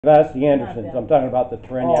That's the Andersons. I'm talking about the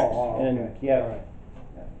Tereniacs. Okay. And yeah. All right.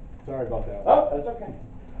 Sorry about that. Oh, that's okay.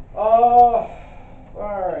 All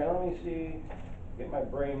right. Let me see. Get my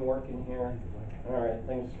brain working here. All right,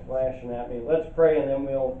 things flashing at me. Let's pray, and then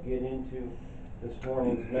we'll get into this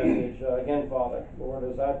morning's message. Again, Father, Lord,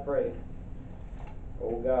 as I pray,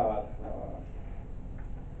 oh God,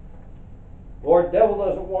 Lord, devil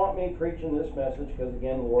doesn't want me preaching this message because,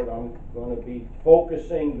 again, Lord, I'm going to be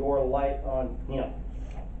focusing your light on him.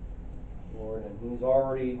 Lord, and he's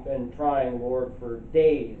already been trying, Lord, for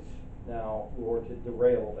days now, Lord, to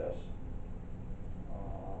derail this.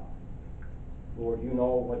 Lord, you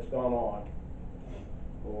know what's gone on.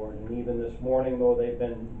 Lord, and even this morning, though they've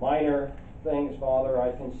been minor things, Father,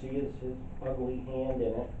 I can see his ugly hand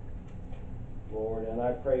in it. Lord, and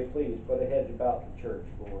I pray, please, put a hedge about the church,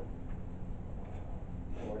 Lord.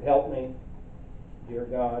 Lord, help me, dear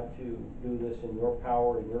God, to do this in your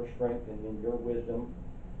power, in your strength, and in your wisdom,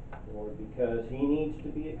 Lord, because he needs to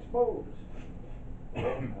be exposed.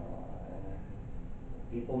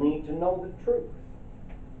 People need to know the truth,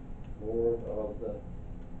 Lord, of the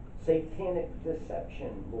Satanic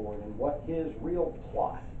Deception, Lord, and what his real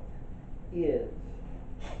plot is,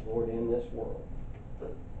 Lord, in this world.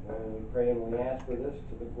 And we pray and we ask for this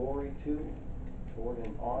to the glory to, Lord,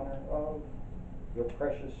 in honor of your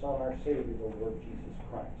precious Son, our Savior, the Lord Jesus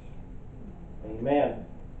Christ. Amen.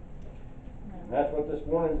 And that's what this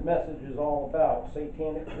morning's message is all about,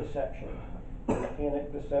 Satanic Deception.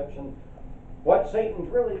 Satanic Deception. What Satan's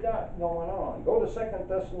really got going on. Go to 2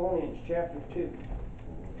 Thessalonians chapter 2.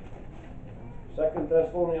 2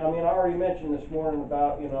 Thessalonians, I already mentioned this morning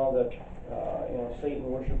about, that, Satan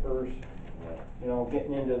worshipers,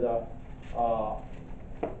 getting into the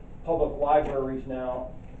public libraries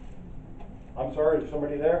now. I'm sorry, is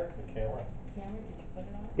somebody there? The camera. Camera, did you put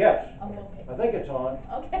it on? Yes. Oh, okay. I think it's on.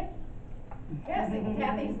 Okay. Kathy's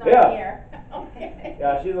not Yeah. here. Okay.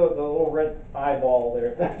 Yeah, I see the little red eyeball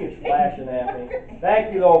there. It's flashing at me.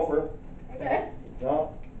 Thank you, though, for... Okay.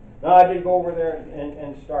 No, I did go over there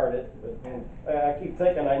and start it. But I keep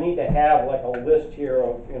thinking I need to have like a list here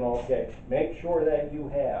of, okay, make sure that you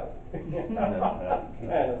have. kind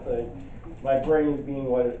of thing. My brain being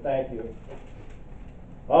what it... Thank you.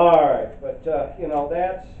 All right, but,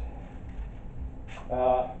 that's...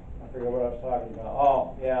 I forget what I was talking about.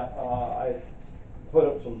 Oh, yeah, I put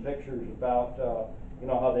up some pictures about,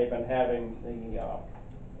 how they've been having the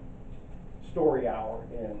story hour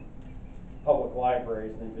in public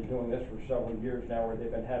libraries. They've been doing this for several years now, where they've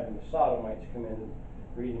been having the sodomites come in and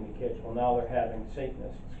reading the kids. Well, now they're having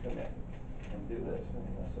Satanists come in and do this. And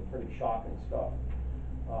that's some pretty shocking stuff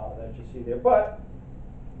that you see there. But,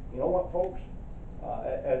 you know what, folks?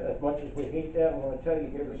 As much as we hate that, I'm going to tell you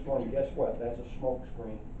here this morning, guess what? That's a smoke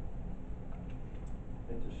screen.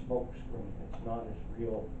 It's a smoke screen. It's not as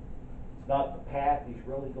real. It's not the path he's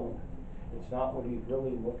really going. It's not what he's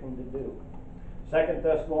really looking to do. 2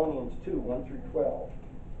 Thessalonians 2, 1 through 12.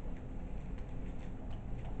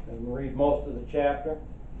 And we'll read most of the chapter.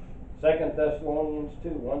 2 Thessalonians 2,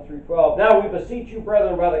 1 through 12. Now we beseech you,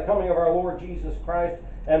 brethren, by the coming of our Lord Jesus Christ,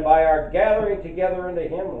 and by our gathering together unto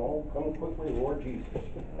him, oh, come quickly, Lord Jesus,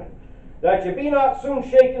 that you be not soon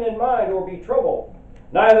shaken in mind, or be troubled,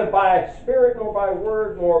 neither by spirit, nor by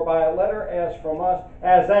word, nor by letter, as from us,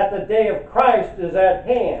 as that the day of Christ is at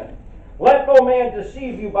hand. Let no man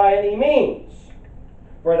deceive you by any means,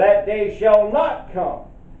 for that day shall not come,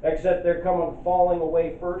 except there come a falling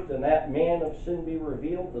away first, and that man of sin be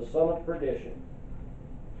revealed, the son of perdition,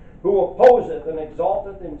 who opposeth and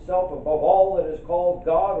exalteth himself above all that is called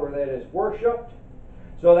God, or that is worshipped,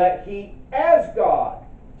 so that he as God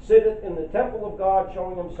sitteth in the temple of God,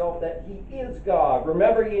 showing himself that he is God.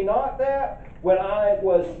 Remember ye not that when I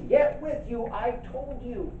was yet with you, I told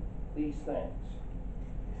you these things.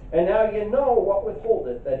 And now you know what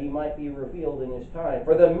withholdeth, that he might be revealed in his time.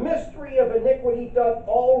 For the mystery of iniquity doth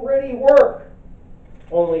already work.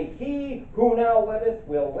 Only he who now letteth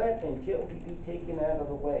will let until he be taken out of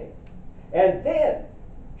the way. And then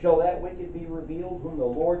shall that wicked be revealed, whom the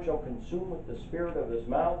Lord shall consume with the spirit of his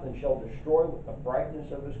mouth, and shall destroy with the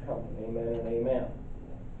brightness of his coming. Amen and amen.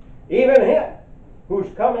 Even him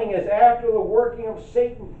whose coming is after the working of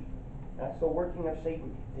Satan. That's the working of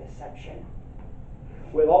Satan. Deception.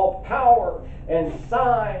 With all power and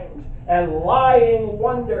signs and lying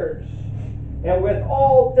wonders, and with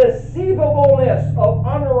all deceivableness of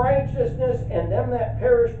unrighteousness in them that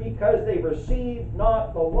perish, because they received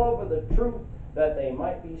not the love of the truth, that they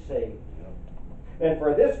might be saved. And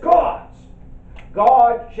for this cause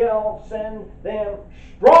God shall send them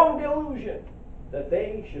strong delusion, that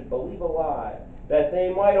they should believe a lie, that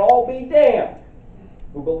they might all be damned,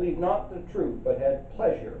 who believed not the truth, but had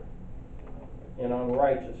pleasure in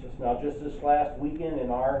unrighteousness. Now, just this last weekend in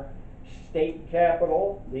our state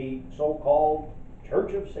capital, the so-called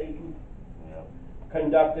Church of Satan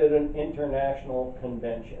conducted an international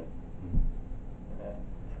convention.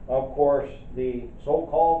 Of course, the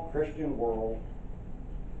so-called Christian world,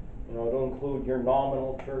 to include your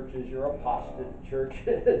nominal churches, your apostate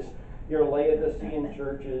churches, your Laodicean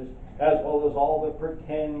churches, as well as all the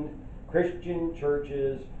pretend Christian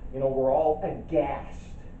churches, we're all aghast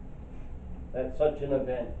that such an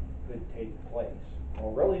event could take place.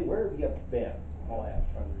 Well, really, where have you been the last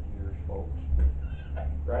 100 years, folks?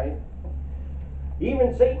 Right?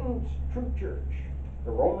 Even Satan's true church,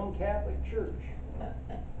 the Roman Catholic Church,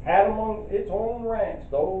 had among its own ranks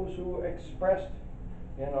those who expressed,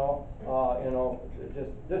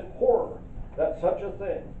 just horror that such a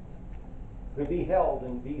thing could be held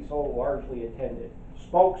and be so largely attended.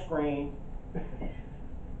 Smoke screen.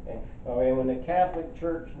 When the Catholic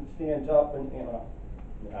Church stands up and,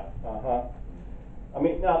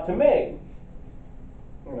 now to me,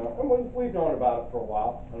 and we've known about it for a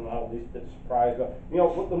while, and I'm not at least a bit surprised. But,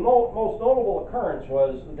 what the most notable occurrence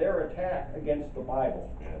was their attack against the Bible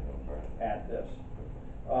at this,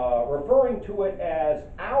 referring to it as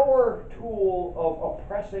our tool of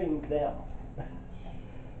oppressing them,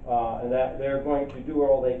 and that they're going to do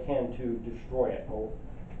all they can to destroy it.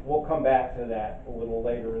 We'll come back to that a little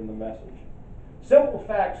later in the message. Simple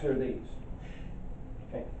facts are these.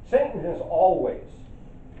 Okay. Satan has always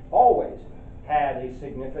had a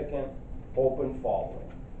significant open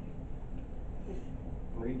following.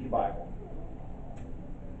 Read your Bible.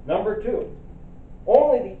 Number two,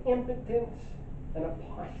 only the impotence and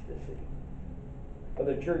apostasy of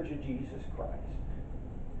the Church of Jesus Christ.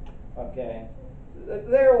 Okay?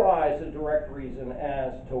 There lies a direct reason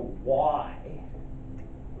as to why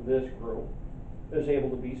this group is able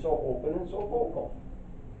to be so open and so vocal.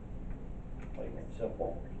 Plain and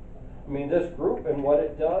simple. This group and what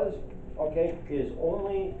it does, is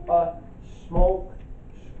only a smoke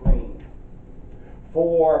screen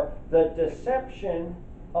for the deception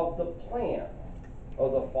of the plan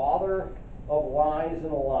of the father of lies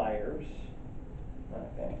and liars.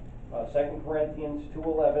 2 Corinthians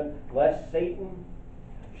 2:11, lest Satan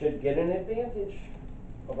should get an advantage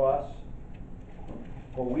of us,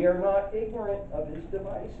 for we are not ignorant of his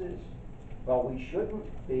devices. Well, we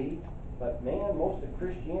shouldn't be, but man, most of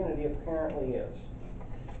Christianity apparently is.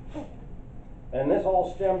 And this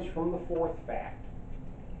all stems from the fourth fact,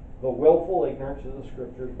 the willful ignorance of the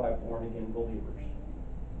Scriptures by born-again believers.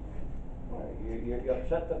 You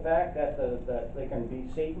upset the fact that they can be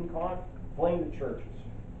Satan caught, blame the churches.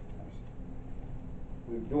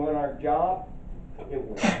 We're doing our job, it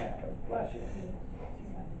won't happen. Bless you.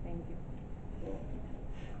 Thank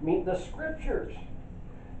you. The Scriptures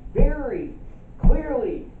very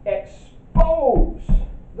clearly expose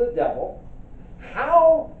the devil,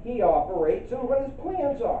 how he operates, and what his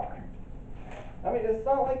plans are. It's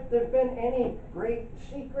not like there's been any great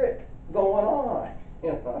secret going on,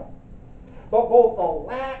 But both the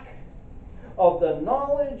lack of the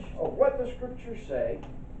knowledge of what the Scriptures say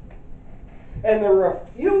and the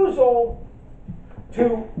refusal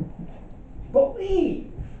to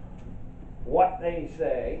believe what they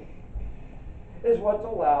say is what's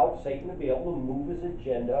allowed Satan to be able to move his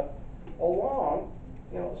agenda along,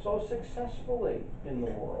 so successfully in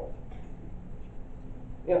the world.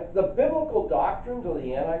 The biblical doctrines of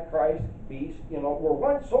the Antichrist beast, were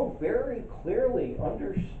once so very clearly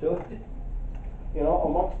understood,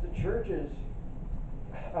 amongst the churches.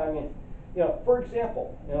 For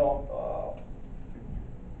example,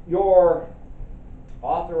 your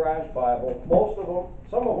authorized Bible, most of them,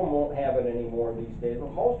 some of them won't have it anymore these days,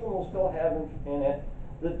 but most of them will still have in it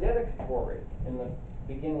the dedicatory in the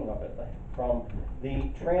beginning of it, from the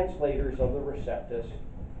translators of the Receptus,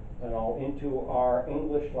 into our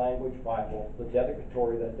English language Bible, the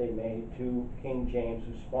dedicatory that they made to King James,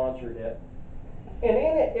 who sponsored it. And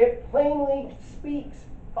in it, it plainly speaks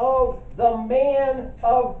of the man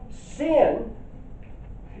of sin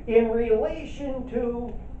in relation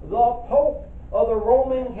to the Pope of the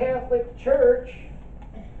Roman Catholic Church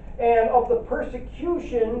and of the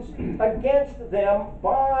persecutions against them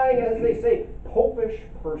by, as they say, popish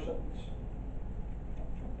persons.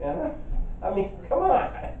 Come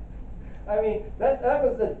on. That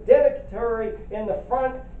was the dedicatory in the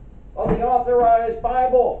front of the authorized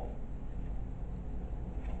Bible.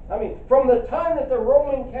 From the time that the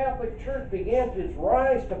Roman Catholic Church began its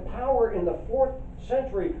rise to power in the 4th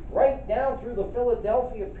century, right down through the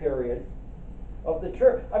Philadelphia period of the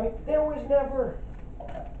church, there was never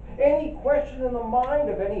any question in the mind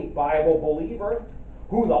of any Bible believer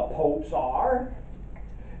who the popes are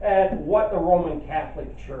and what the Roman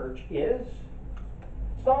Catholic Church is.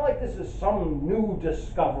 It's not like this is some new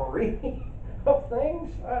discovery of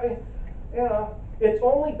things. It's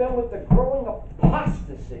only been with the growing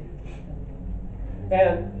apostasy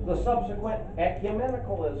and the subsequent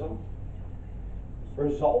ecumenicalism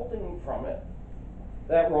resulting from it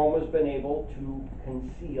that Rome has been able to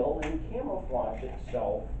conceal and camouflage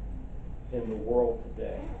itself in the world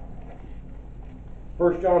today.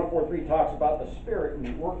 1 John 4:3 talks about the spirit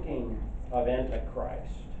and working of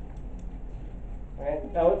Antichrist. Right?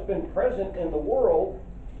 Now it's been present in the world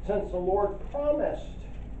since the Lord promised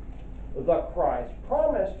the Christ,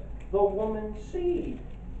 promised the woman's seed.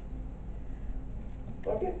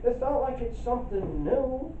 Okay, it's not like it's something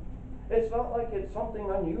new. It's not like it's something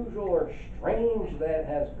unusual or strange that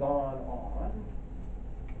has gone on.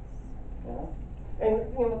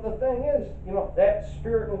 And the thing is, that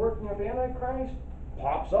spirit and working of Antichrist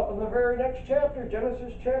pops up in the very next chapter,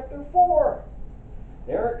 Genesis chapter 4.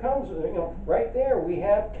 There it comes, right there we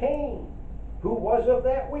have Cain, who was of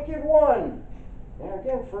that wicked one. There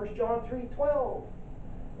again, 1 John 3:12.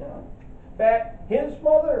 In fact, his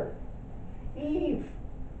mother, Eve,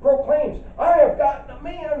 proclaims, I have gotten a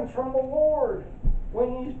man from the Lord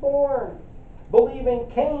when he's born, believing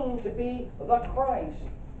Cain to be the Christ,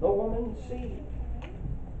 the woman's seed.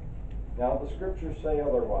 Now the scriptures say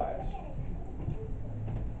otherwise.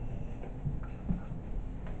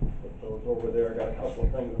 Put those over there. I got a couple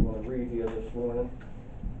of things I'm going to read here this morning.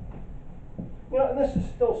 And this is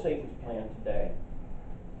still Satan's plan today.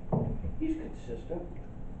 He's consistent.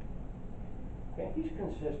 Okay, he's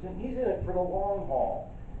consistent. He's in it for the long haul.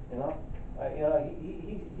 He's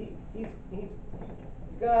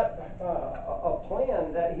got a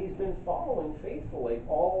plan that he's been following faithfully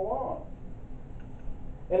all along.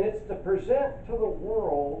 And it's to present to the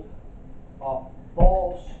world a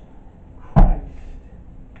false Christ,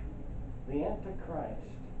 the Antichrist.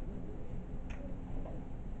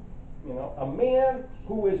 A man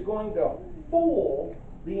who is going to fool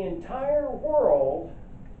the entire world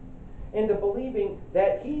into believing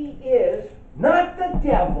that he is not the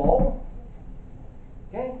devil,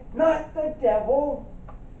 okay, not the devil,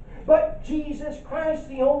 but Jesus Christ,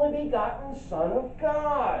 the only begotten Son of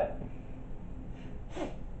God.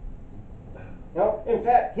 In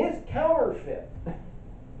fact, his counterfeit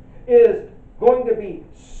is going to be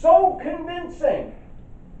so convincing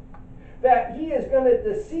that he is going to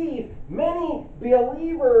deceive many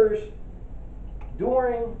believers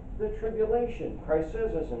during the tribulation. Christ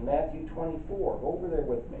says this in Matthew 24. Go over there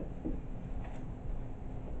with me.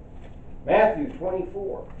 Matthew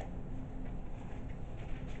 24.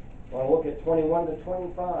 I want to look at 21 to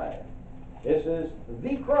 25. This is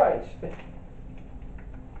the Christ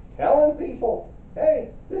telling people,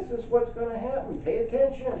 hey, this is what's going to happen. Pay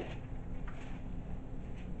attention.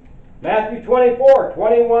 Matthew 24,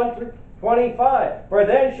 21 through 25. For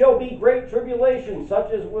then shall be great tribulation,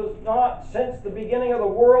 such as was not since the beginning of the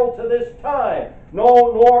world to this time,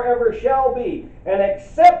 no, nor ever shall be. And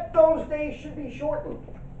except those days should be shortened,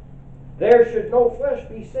 there should no flesh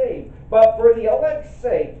be saved. But for the elect's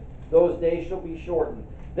sake, those days shall be shortened.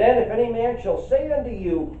 Then if any man shall say unto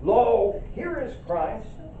you, Lo, here is Christ,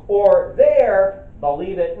 or there,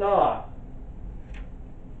 believe it not.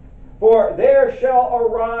 For there shall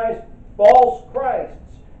arise false Christs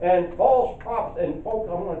and false prophets. And folks,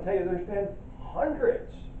 I want to tell you, there's been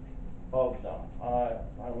hundreds of them. I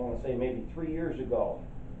want to say maybe 3 years ago,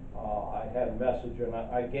 I had a message and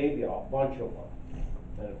I gave you a bunch of them.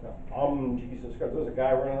 Jesus Christ. There's a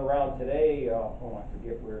guy running around today, I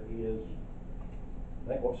forget where he is.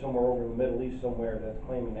 I think somewhere over in the Middle East somewhere that's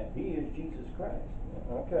claiming that he is Jesus Christ.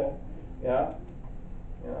 Okay, yeah.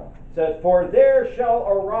 It says, for there shall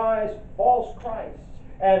arise false Christs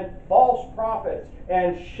and false prophets,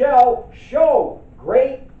 and shall show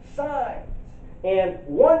great signs and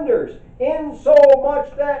wonders,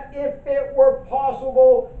 insomuch that if it were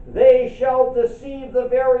possible, they shall deceive the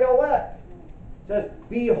very elect. It says,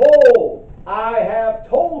 behold, I have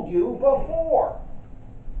told you before.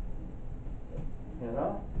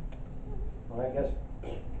 Well, I guess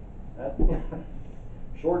that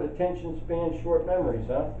short attention span, short memories,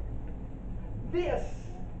 huh? This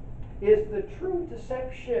is the true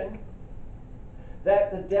deception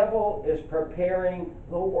that the devil is preparing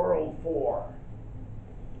the world for.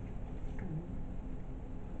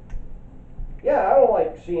 Yeah, I don't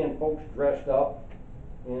like seeing folks dressed up,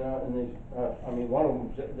 in these, one of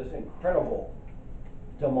them, this incredible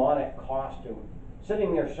demonic costume,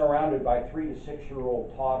 sitting there surrounded by 3 to 6 year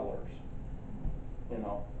old toddlers,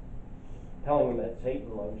 telling them that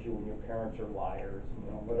Satan loves you and your parents are liars, and,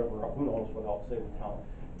 you know, whatever, who knows what else they were telling,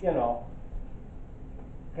 you know.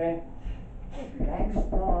 Okay?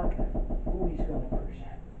 That's not who he's going to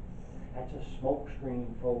present. That's a smoke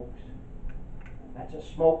screen, folks. That's a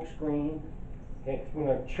smoke screen. Okay? When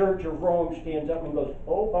a Church of Rome stands up and goes,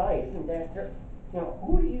 oh, by, isn't that terrible? You know,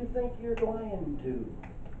 who do you think you're lying to?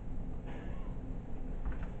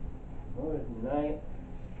 Good night.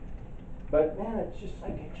 But man, it's just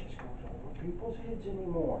like it just goes over people's heads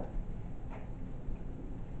anymore.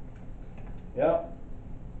 Yeah.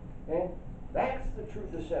 Okay? That's the true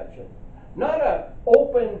deception. Not a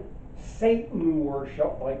open Satan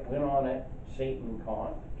worship like went on at Satan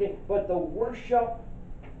Con, okay, but the worship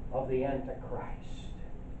of the Antichrist.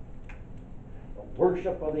 The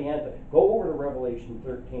worship of the Antichrist. Go over to Revelation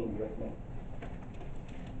 13 with me.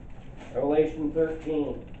 Revelation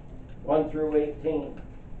 13, 1 through 18.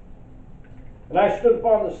 And I stood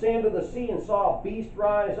upon the sand of the sea and saw a beast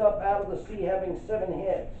rise up out of the sea, having 7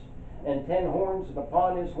 heads and 10 horns, and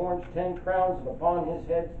upon his horns 10 crowns, and upon his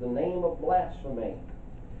heads the name of blasphemy.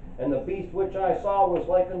 And the beast which I saw was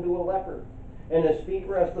like unto a leopard, and his feet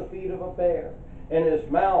were as the feet of a bear, and his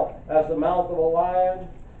mouth as the mouth of a lion.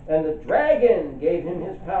 And the dragon gave him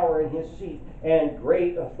his power and his seat and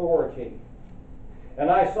great authority. And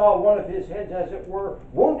I saw one of his heads, as it were,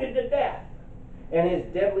 wounded to death, and his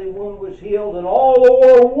deadly wound was healed, and all the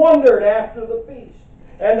world wondered after the beast.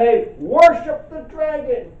 And they worshipped the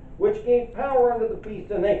dragon, which gave power unto the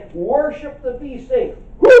beast, and they worshipped the beast, saying,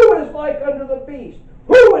 who is like unto the beast?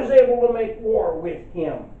 Who is able to make war with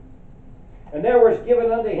him? And there was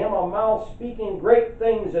given unto him a mouth speaking great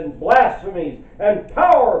things and blasphemies, and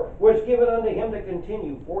power was given unto him to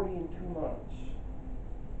continue 42 months.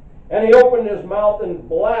 And he opened his mouth in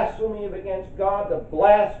blasphemy against God, to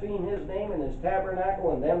blaspheme his name and his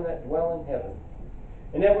tabernacle and them that dwell in heaven.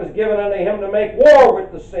 And it was given unto him to make war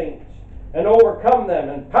with the saints, and overcome them,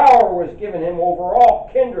 and power was given him over all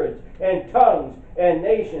kindreds and tongues and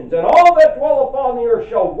nations. And all that dwell upon the earth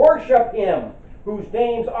shall worship him, whose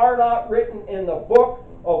names are not written in the book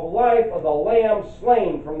of life of the Lamb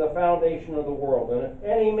slain from the foundation of the world. And if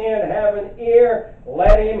any man have an ear,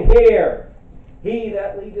 let him hear. He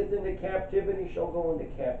that leadeth into captivity shall go into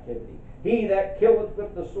captivity. He that killeth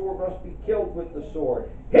with the sword must be killed with the sword.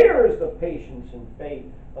 Here is the patience and faith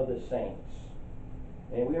of the saints.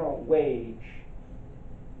 And we don't wage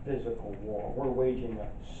physical war. We're waging a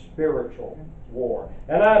spiritual war.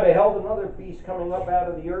 And I beheld another beast coming up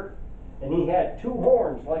out of the earth, and he had 2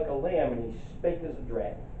 horns like a lamb, and he spake as a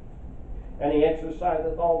dragon. And he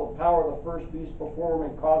exerciseth all the power of the first beast before him,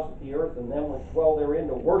 and causeth the earth and them which dwell therein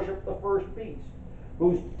to worship the first beast,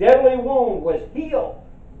 whose deadly wound was healed.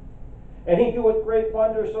 And he doeth great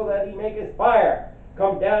wonders, so that he maketh fire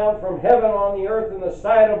come down from heaven on the earth in the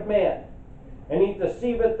sight of men. And he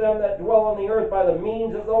deceiveth them that dwell on the earth by the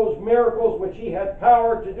means of those miracles which he had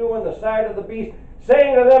power to do in the sight of the beast,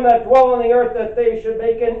 saying to them that dwell on the earth that they should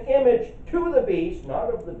make an image to the beast, not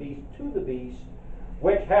of the beast, to the beast,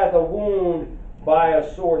 which had the wound by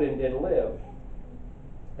a sword and did live.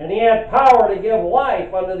 And he had power to give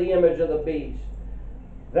life unto the image of the beast,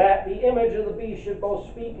 that the image of the beast should both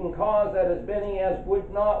speak and cause that as many as would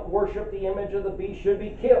not worship the image of the beast should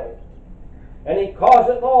be killed. And he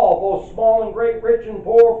causeth all, both small and great, rich and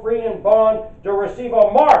poor, free and bond, to receive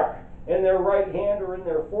a mark in their right hand or in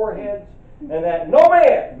their foreheads, and that no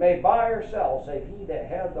man may buy or sell, save he that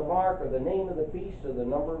hath the mark or the name of the beast or the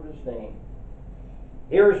number of his name.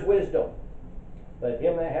 Here is wisdom. Let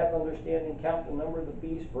him that hath understanding count the number of the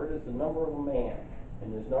beast, for it is the number of a man,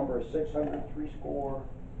 and his number is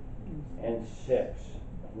 666.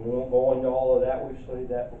 We won't go into all of that. We've studied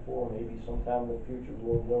that before. Maybe sometime in the future,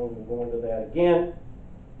 Lord willing, we'll go into that again.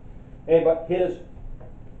 Hey, but his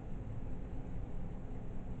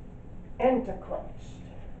Antichrist.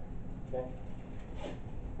 Okay?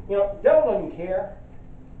 You know, the devil doesn't care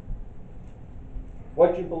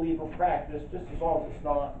what you believe or practice, just as long as it's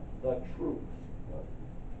not the truth.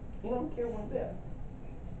 He doesn't care one bit.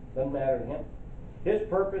 Doesn't matter to him. His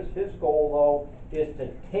purpose, his goal, though, is to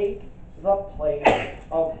take the place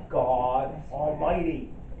of God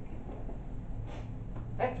Almighty.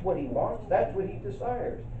 That's what he wants. That's what he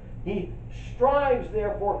desires. He strives,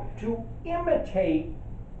 therefore, to imitate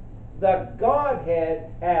the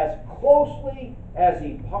Godhead as closely as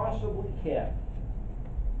he possibly can.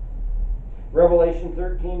 Revelation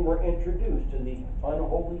 13, we're introduced to the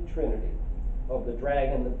unholy trinity of the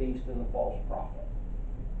dragon, the beast, and the false prophet.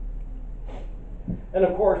 And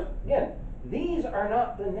of course, again, these are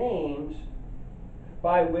not the names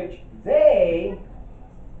by which they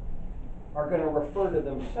are going to refer to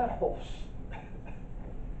themselves.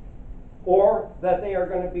 or that they are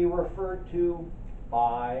going to be referred to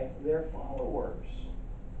by their followers.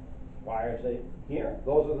 Why is it here?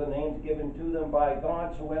 Those are the names given to them by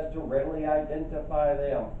God so as to readily identify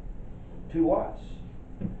them to us.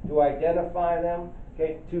 To identify them,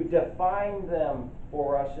 okay, to define them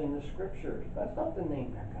for us in the Scriptures. That's not the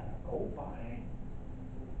name they're going to go by.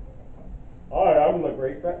 Hi, I'm the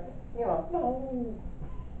great, no. No.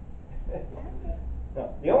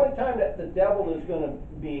 The only time that the devil is going to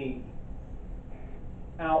be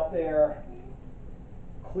out there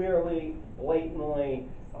clearly, blatantly,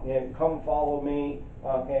 and come follow me,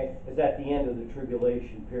 okay, is at the end of the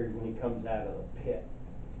tribulation period when he comes out of the pit.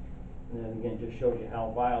 And then again, just shows you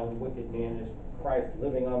how vile and wicked man is. Christ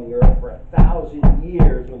living on the earth for 1,000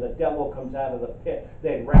 years. When the devil comes out of the pit,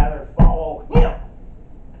 they'd rather follow him,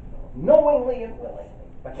 knowingly and willingly.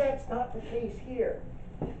 But that's not the case here.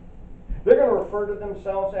 They're going to refer to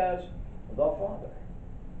themselves as the Father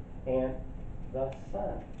and the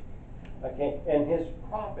Son. Okay, and his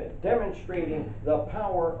prophet, demonstrating the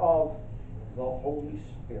power of the Holy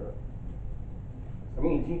Spirit. I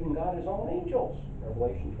mean, he's even got his own angels.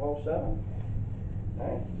 Revelation 12:7.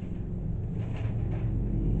 Right?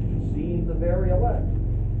 See the very elect.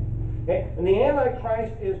 Okay, and the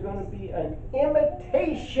Antichrist is going to be an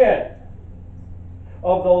imitation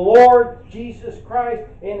of the Lord Jesus Christ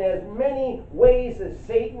in as many ways as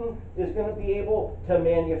Satan is going to be able to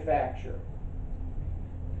manufacture.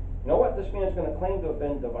 You know what? This man is going to claim to have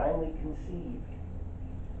been divinely conceived.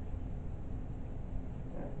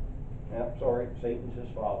 Yeah, sorry, Satan's his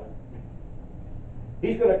father.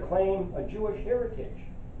 He's going to claim a Jewish heritage.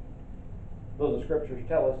 Though the Scriptures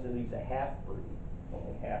tell us that he's a half-breed,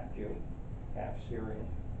 only half Jew, half Syrian.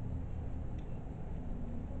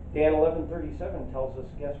 Dan 11:37 tells us,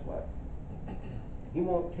 guess what? He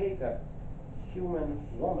won't take a human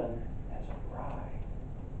woman as a bride.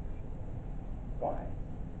 Why?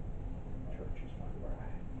 Church is my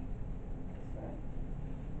bride. Right?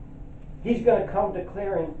 He's going to come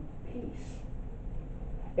declaring peace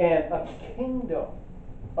and a kingdom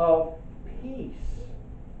of peace.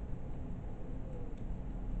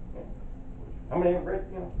 Yeah. How many have read,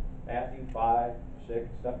 Matthew 5, 6,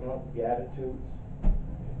 something like Beatitudes?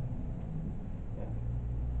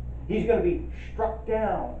 He's going to be struck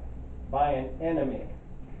down by an enemy.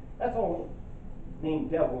 That's all the name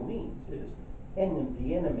devil means, is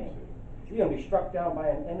the enemy. He's going to be struck down by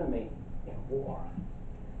an enemy in war.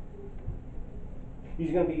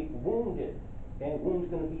 He's going to be wounded, and the wound's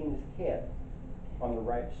going to be in his head on the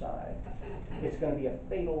right side. It's going to be a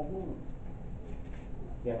fatal wound.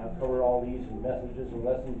 Again, I've covered all these in messages and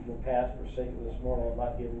lessons in the past. For sake of this morning, I'm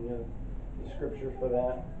not giving you the scripture for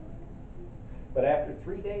that. But after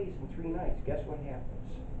 3 days and 3 nights, guess what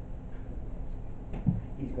happens?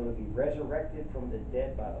 He's going to be resurrected from the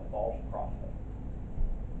dead by the false prophet.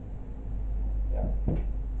 Yeah.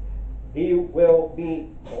 He will be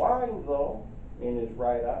blind, though, in his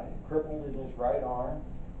right eye, crippled in his right arm.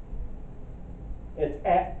 It's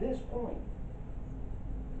at this point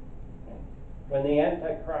when the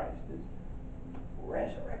Antichrist is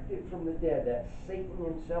resurrected from the dead that Satan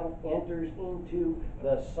himself enters into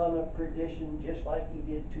the son of perdition just like he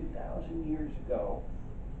did 2,000 years ago.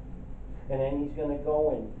 And then he's going to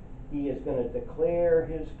go and he is going to declare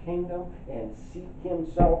his kingdom and seek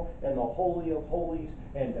himself in the Holy of Holies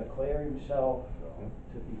and declare himself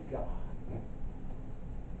to be God.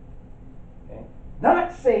 Okay?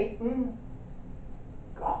 Not Satan,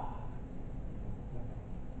 God.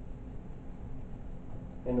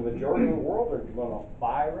 And the majority of the world are going to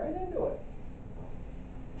buy right into it.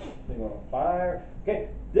 They're going to buy. Okay,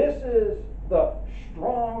 this is the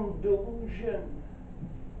strong delusion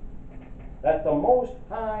that the Most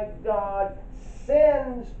High God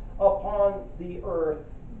sends upon the earth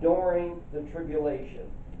during the tribulation.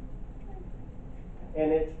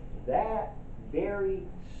 And it's that very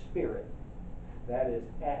spirit that is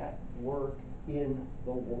at work in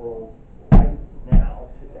the world right now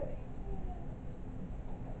today.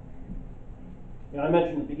 I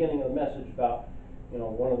mentioned at the beginning of the message about,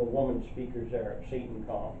 one of the woman speakers there at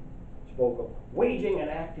SatanCon spoke of waging an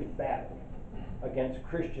active battle against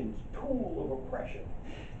Christians' tool of oppression.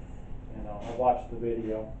 I watched the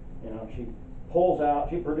video. She pulls out,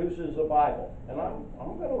 she produces a Bible, and I'm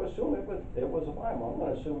going to assume it was a Bible. I'm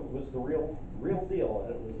going to assume it was the real deal,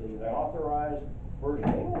 that it was the authorized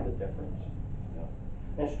version. They know the difference.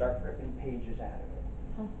 And start ripping pages out of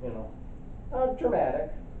it.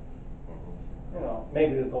 Dramatic.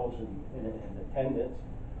 Maybe to those in attendance.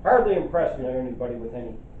 Hardly impressing anybody with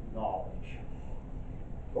any knowledge.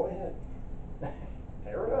 Go ahead.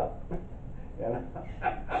 Tear it up.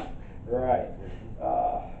 Right.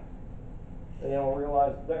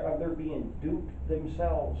 they're being duped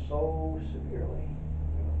themselves so severely.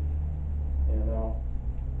 You know.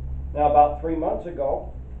 Now, about 3 months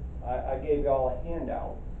ago, I gave y'all a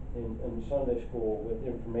handout in Sunday school with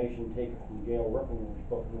information taken from Gail Ripple's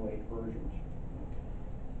book, New Age Versions.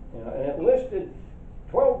 You know, and it listed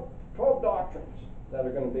 12 doctrines that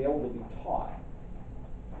are going to be able to be taught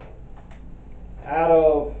out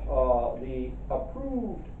of the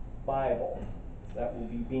approved Bible that will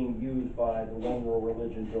be being used by the one world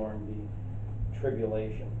religion during the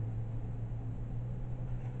tribulation.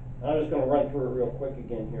 I'm just going to run through it real quick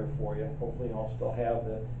again here for you. Hopefully I'll still have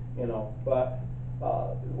the, but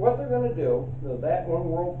what they're going to do, that one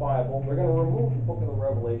world Bible, they're going to remove the book of the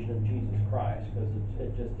Revelation of Jesus Christ because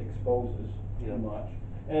it just exposes too much.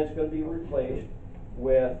 And it's going to be replaced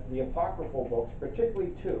with the apocryphal books,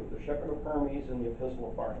 particularly two, the Shepherd of Hermes and the Epistle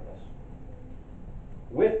of Barnabas.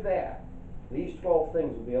 With that, these 12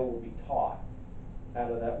 things will be able to be taught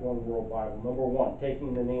out of that one world Bible. Number one,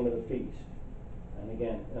 taking the name of the feast. And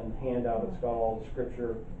again, in the handout it's got all the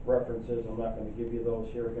scripture references. I'm not going to give you those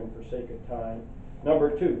here again for sake of time.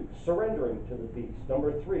 Number two, surrendering to the feast.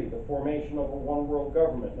 Number three, the formation of a one world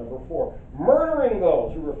government. Number four, murdering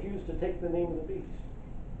those who refuse to take the name of the beast.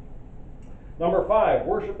 Number five,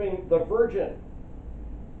 worshiping the virgin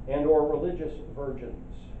and or religious virgins.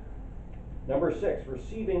 Number six,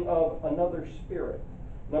 receiving of another spirit.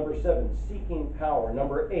 Number seven, seeking power.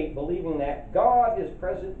 Number eight, believing that God is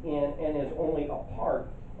present in and is only a part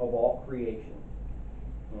of all creation.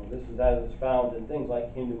 This is as it's found in things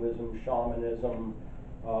like Hinduism, shamanism,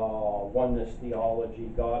 oneness theology.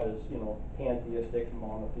 God is, pantheistic,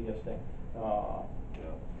 monotheistic.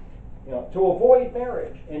 To avoid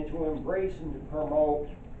marriage and to embrace and to promote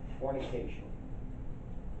fornication.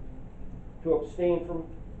 To abstain from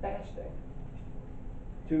fasting.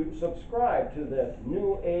 To subscribe to the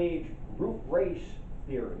New Age root race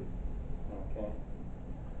theory. Okay.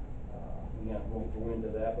 Again, won't go into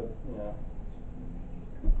that, but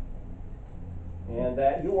and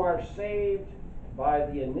that you are saved by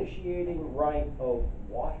the initiating rite of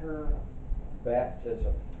water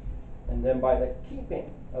baptism, and then by the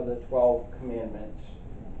keeping of the 12 commandments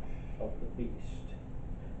of the beast.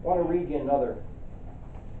 I want to read you another,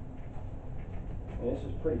 and this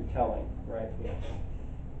is pretty telling right here.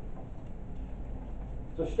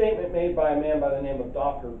 It's a statement made by a man by the name of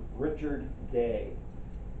Dr. Richard Day.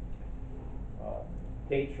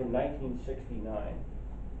 Dates from 1969.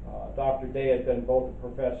 Dr. Day had been both a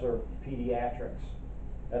professor of pediatrics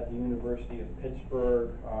at the University of Pittsburgh,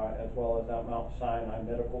 as well as at Mount Sinai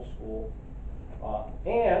Medical School.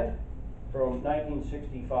 And from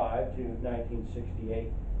 1965 to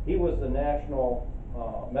 1968, he was the national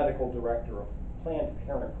medical director of Planned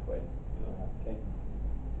Parenthood. Okay.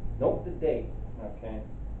 Note the date. Okay.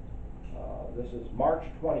 This is March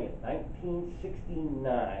 20th,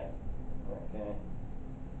 1969. Okay.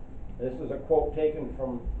 This is a quote taken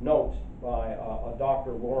from notes by a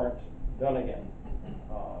Dr. Lawrence Dunnigan.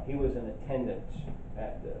 He was in attendance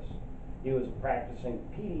at this. He was a practicing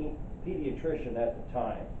pediatrician at the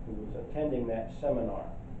time who was attending that seminar.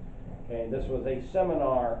 Okay, this was a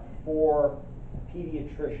seminar for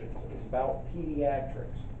pediatricians. It was about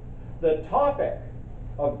pediatrics. The topic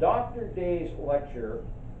of Dr. Day's lecture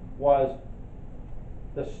was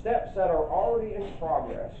the steps that are already in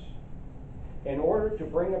progress in order to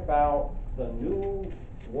bring about the new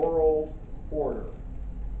world order.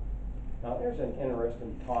 Now there's an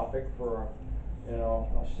interesting topic for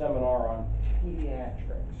a seminar on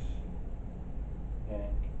pediatrics. Okay.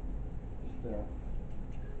 Just to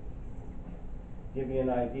give you an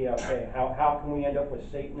idea, okay, how can we end up with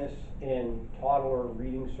Satanists in toddler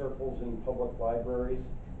reading circles in public libraries?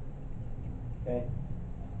 Okay.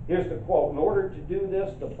 Here's the quote. In order to do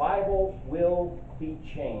this, the Bible will be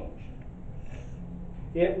changed.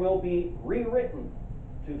 It will be rewritten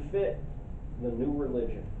to fit the new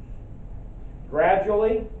religion.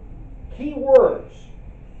 Gradually, key words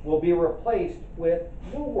will be replaced with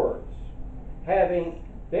new words, having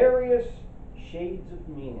various shades of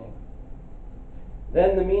meaning.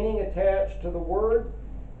 Then the meaning attached to the word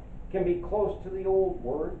can be close to the old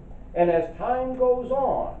word, and as time goes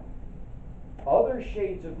on, other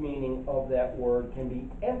shades of meaning of that word can be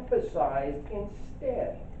emphasized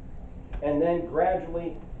instead. And then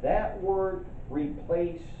gradually that word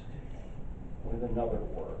replaced with another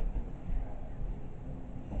word.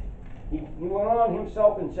 He went on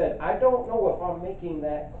himself and said, I don't know if I'm making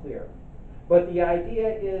that clear, but the idea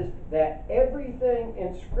is that everything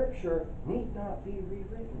in Scripture need not be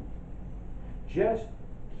rewritten. Just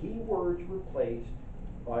key words replaced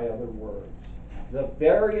by other words. The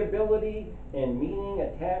variability in meaning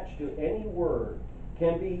attached to any word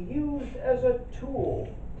can be used as a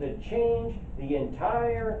tool to change the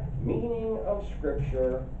entire meaning of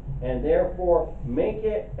Scripture and therefore make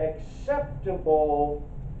it acceptable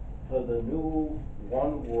to the new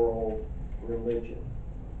one world religion.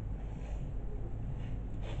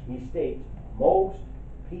 He states, most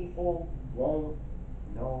people won't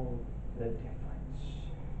know the difference.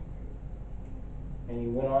 And he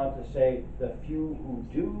went on to say, the few who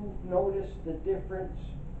do notice the difference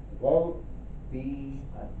won't be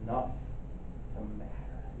enough to matter.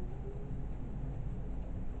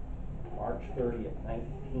 March 30th,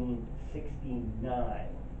 1969,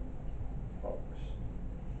 folks.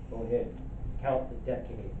 Go ahead, count the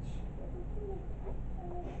decades.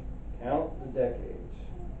 Count the decades.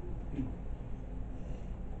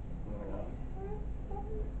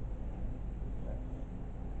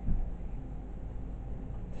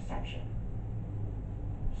 Deception,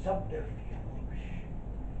 subterfuge,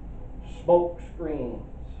 smoke screens,